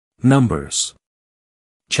Numbers.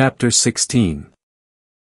 Chapter 16.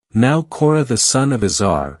 Now Korah the son of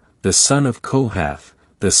Izhar, the son of Kohath,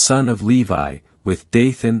 the son of Levi, with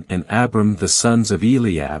Dathan and Abiram the sons of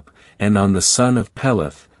Eliab, and on the son of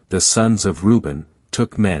Peleth, the sons of Reuben,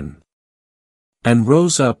 took men. And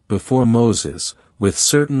rose up before Moses, with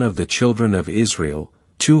certain of the children of Israel,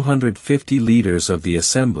 250 leaders of the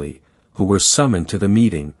assembly, who were summoned to the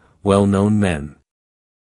meeting, well-known men.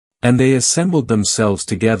 And they assembled themselves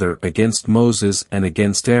together against Moses and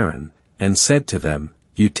against Aaron, and said to them,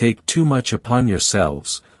 You take too much upon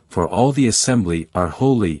yourselves, for all the assembly are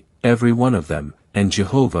holy, every one of them, and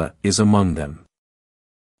Jehovah is among them.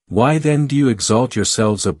 Why then do you exalt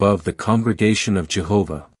yourselves above the congregation of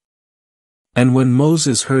Jehovah? And when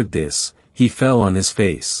Moses heard this, he fell on his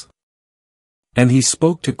face. And he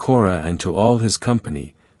spoke to Korah and to all his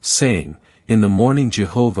company, saying, In the morning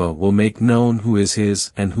Jehovah will make known who is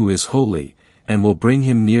his and who is holy, and will bring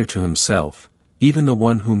him near to himself, even the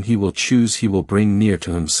one whom he will choose he will bring near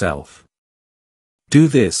to himself. Do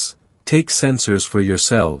this, take censers for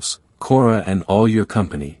yourselves, Korah and all your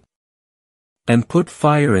company. And put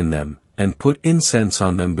fire in them, and put incense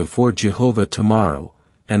on them before Jehovah tomorrow,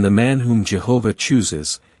 and the man whom Jehovah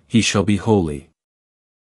chooses, he shall be holy.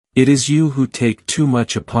 It is you who take too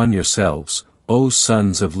much upon yourselves, O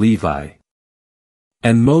sons of Levi.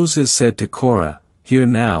 And Moses said to Korah, Hear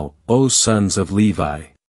now, O sons of Levi.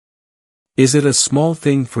 Is it a small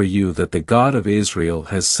thing for you that the God of Israel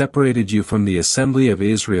has separated you from the assembly of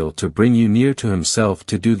Israel to bring you near to himself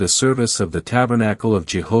to do the service of the tabernacle of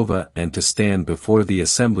Jehovah and to stand before the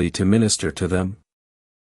assembly to minister to them?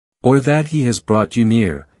 Or that he has brought you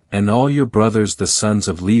near, and all your brothers the sons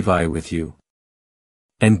of Levi with you?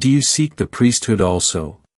 And do you seek the priesthood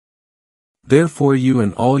also? Therefore you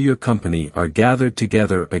and all your company are gathered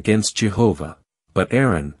together against Jehovah, but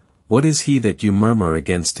Aaron, what is he that you murmur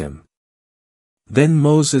against him? Then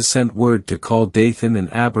Moses sent word to call Dathan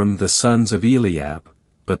and Abiram the sons of Eliab,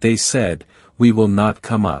 but they said, We will not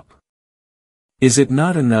come up. Is it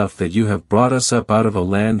not enough that you have brought us up out of a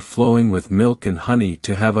land flowing with milk and honey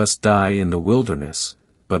to have us die in the wilderness,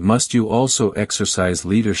 but must you also exercise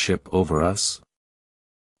leadership over us?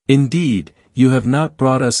 Indeed, you have not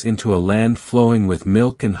brought us into a land flowing with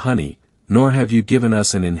milk and honey, nor have you given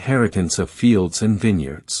us an inheritance of fields and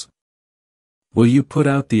vineyards. Will you put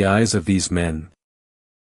out the eyes of these men?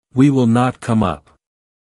 We will not come up.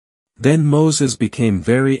 Then Moses became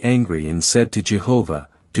very angry and said to Jehovah,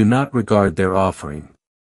 Do not regard their offering.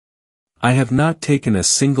 I have not taken a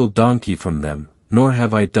single donkey from them, nor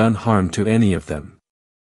have I done harm to any of them.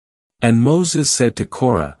 And Moses said to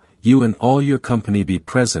Korah, You and all your company be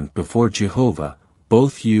present before Jehovah,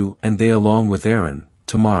 both you and they along with Aaron,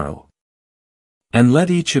 tomorrow. And let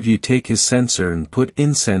each of you take his censer and put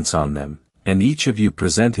incense on them, and each of you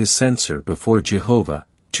present his censer before Jehovah,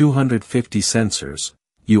 250 censers,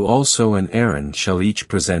 you also and Aaron shall each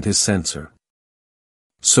present his censer.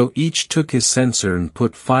 So each took his censer and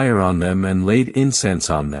put fire on them and laid incense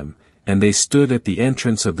on them, and they stood at the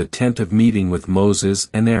entrance of the tent of meeting with Moses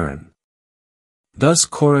and Aaron. Thus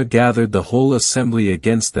Korah gathered the whole assembly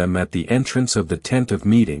against them at the entrance of the tent of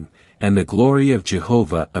meeting, and the glory of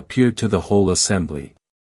Jehovah appeared to the whole assembly.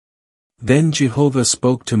 Then Jehovah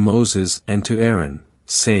spoke to Moses and to Aaron,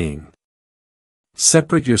 saying,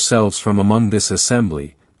 Separate yourselves from among this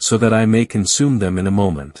assembly, so that I may consume them in a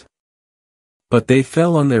moment. But they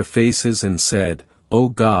fell on their faces and said, O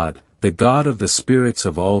God, the God of the spirits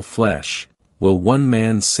of all flesh, will one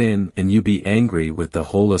man sin and you be angry with the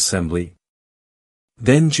whole assembly?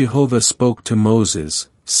 Then Jehovah spoke to Moses,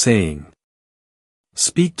 saying,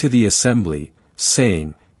 Speak to the assembly,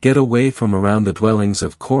 saying, Get away from around the dwellings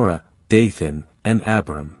of Korah, Dathan, and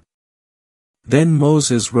Abiram. Then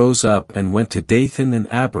Moses rose up and went to Dathan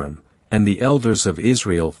and Abiram, and the elders of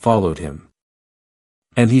Israel followed him.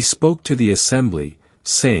 And he spoke to the assembly,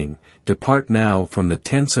 saying, Depart now from the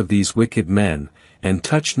tents of these wicked men, and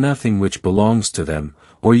touch nothing which belongs to them,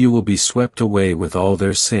 or you will be swept away with all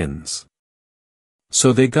their sins.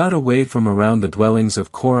 So they got away from around the dwellings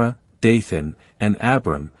of Korah, Dathan, and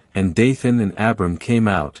Abiram, and Dathan and Abiram came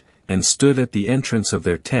out, and stood at the entrance of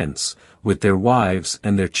their tents, with their wives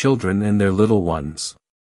and their children and their little ones.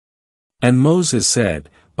 And Moses said,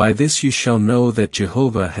 By this you shall know that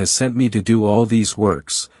Jehovah has sent me to do all these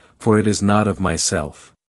works, for it is not of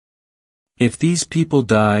myself. If these people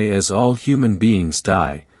die as all human beings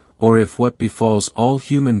die, or if what befalls all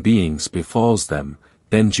human beings befalls them,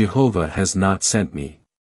 then Jehovah has not sent me.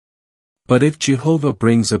 But if Jehovah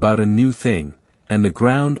brings about a new thing, and the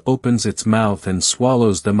ground opens its mouth and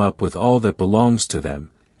swallows them up with all that belongs to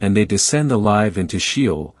them, and they descend alive into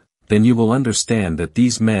Sheol, then you will understand that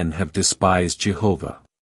these men have despised Jehovah."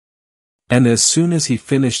 And as soon as he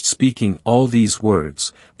finished speaking all these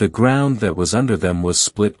words, the ground that was under them was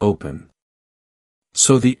split open.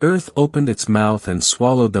 So the earth opened its mouth and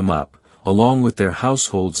swallowed them up, along with their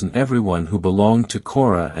households and everyone who belonged to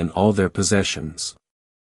Korah and all their possessions.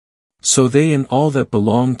 So they and all that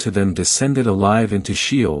belonged to them descended alive into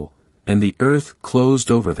Sheol, and the earth closed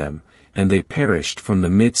over them, and they perished from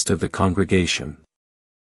the midst of the congregation.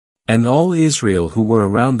 And all Israel who were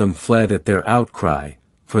around them fled at their outcry,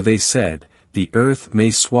 for they said, "The earth may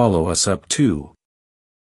swallow us up too."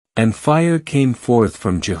 And fire came forth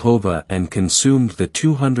from Jehovah and consumed the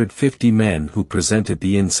 250 men who presented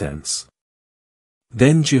the incense.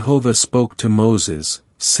 Then Jehovah spoke to Moses,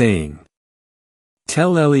 saying,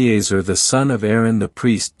 "Tell Eleazar the son of Aaron the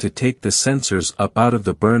priest to take the censers up out of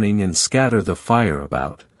the burning and scatter the fire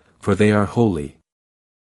about, for they are holy.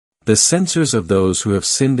 The censers of those who have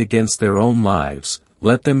sinned against their own lives,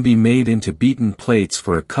 let them be made into beaten plates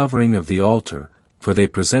for a covering of the altar, for they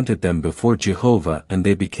presented them before Jehovah and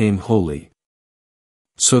they became holy.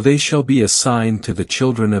 So they shall be a sign to the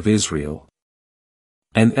children of Israel."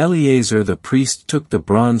 And Eleazar the priest took the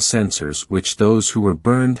bronze censers which those who were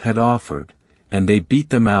burned had offered, and they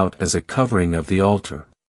beat them out as a covering of the altar,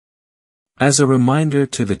 as a reminder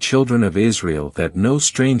to the children of Israel that no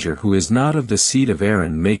stranger who is not of the seed of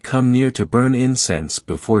Aaron may come near to burn incense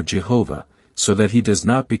before Jehovah, so that he does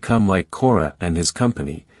not become like Korah and his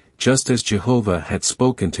company, just as Jehovah had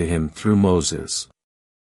spoken to him through Moses.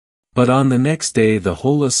 But on the next day the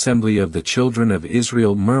whole assembly of the children of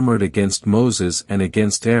Israel murmured against Moses and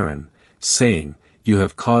against Aaron, saying, "You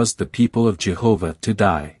have caused the people of Jehovah to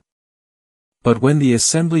die." But when the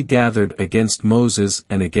assembly gathered against Moses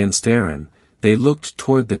and against Aaron, they looked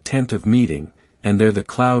toward the tent of meeting, and there the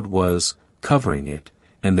cloud was, covering it,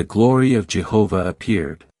 and the glory of Jehovah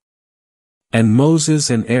appeared. And Moses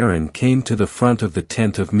and Aaron came to the front of the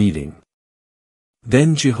tent of meeting.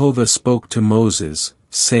 Then Jehovah spoke to Moses,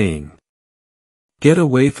 saying, "Get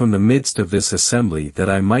away from the midst of this assembly that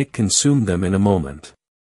I might consume them in a moment."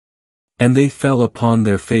 And they fell upon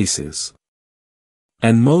their faces.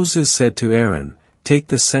 And Moses said to Aaron, "Take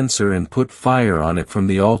the censer and put fire on it from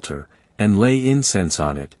the altar, and lay incense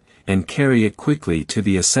on it, and carry it quickly to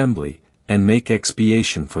the assembly, and make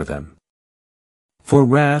expiation for them. For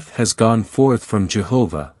wrath has gone forth from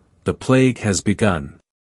Jehovah, the plague has begun."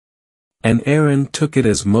 And Aaron took it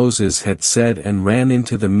as Moses had said and ran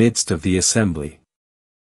into the midst of the assembly.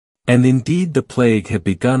 And indeed the plague had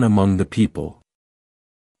begun among the people.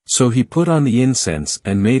 So he put on the incense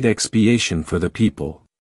and made expiation for the people.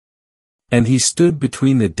 And he stood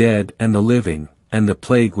between the dead and the living, and the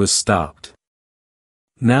plague was stopped.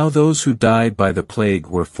 Now those who died by the plague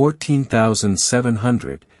were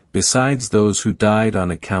 14,700, besides those who died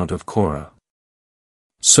on account of Korah.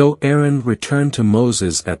 So Aaron returned to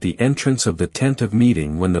Moses at the entrance of the tent of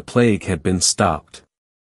meeting when the plague had been stopped.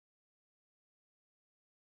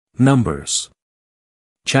 Numbers.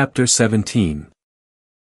 Chapter 17.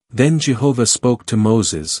 Then Jehovah spoke to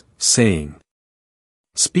Moses, saying,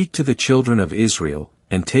 "Speak to the children of Israel,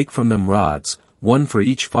 and take from them rods, one for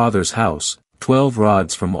each father's house, 12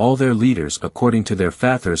 rods from all their leaders according to their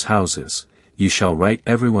fathers' houses. You shall write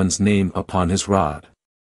everyone's name upon his rod.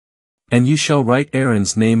 And you shall write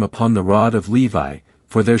Aaron's name upon the rod of Levi,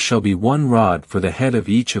 for there shall be one rod for the head of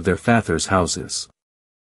each of their fathers' houses.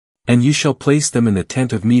 And you shall place them in the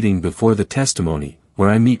tent of meeting before the testimony, where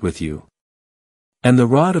I meet with you. And the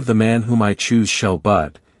rod of the man whom I choose shall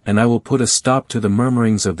bud, and I will put a stop to the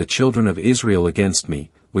murmurings of the children of Israel against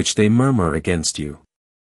me, which they murmur against you."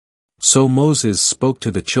 So Moses spoke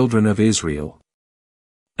to the children of Israel.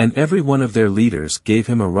 And every one of their leaders gave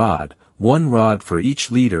him a rod, one rod for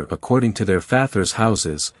each leader according to their fathers'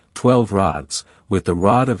 houses, 12 rods, with the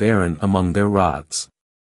rod of Aaron among their rods.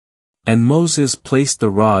 And Moses placed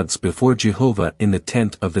the rods before Jehovah in the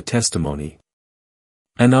tent of the testimony.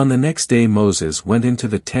 And on the next day Moses went into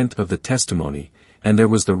the tent of the testimony, and there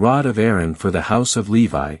was the rod of Aaron for the house of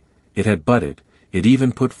Levi. It had budded, it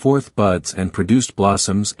even put forth buds and produced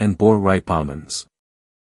blossoms and bore ripe almonds.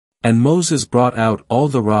 And Moses brought out all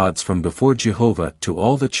the rods from before Jehovah to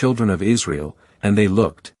all the children of Israel, and they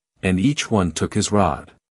looked, and each one took his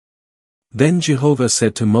rod. Then Jehovah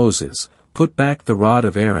said to Moses, "Put back the rod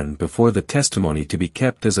of Aaron before the testimony to be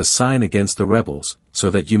kept as a sign against the rebels,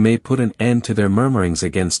 so that you may put an end to their murmurings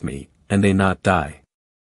against me, and they not die."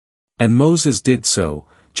 And Moses did so,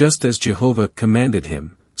 just as Jehovah commanded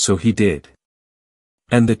him, so he did.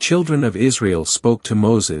 And the children of Israel spoke to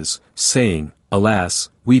Moses, saying, "Alas,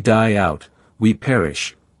 we die out, we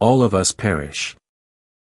perish, all of us perish.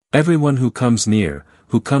 Everyone who comes near,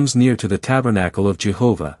 who comes near to the tabernacle of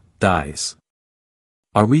Jehovah, dies.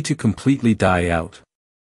 Are we to completely die out?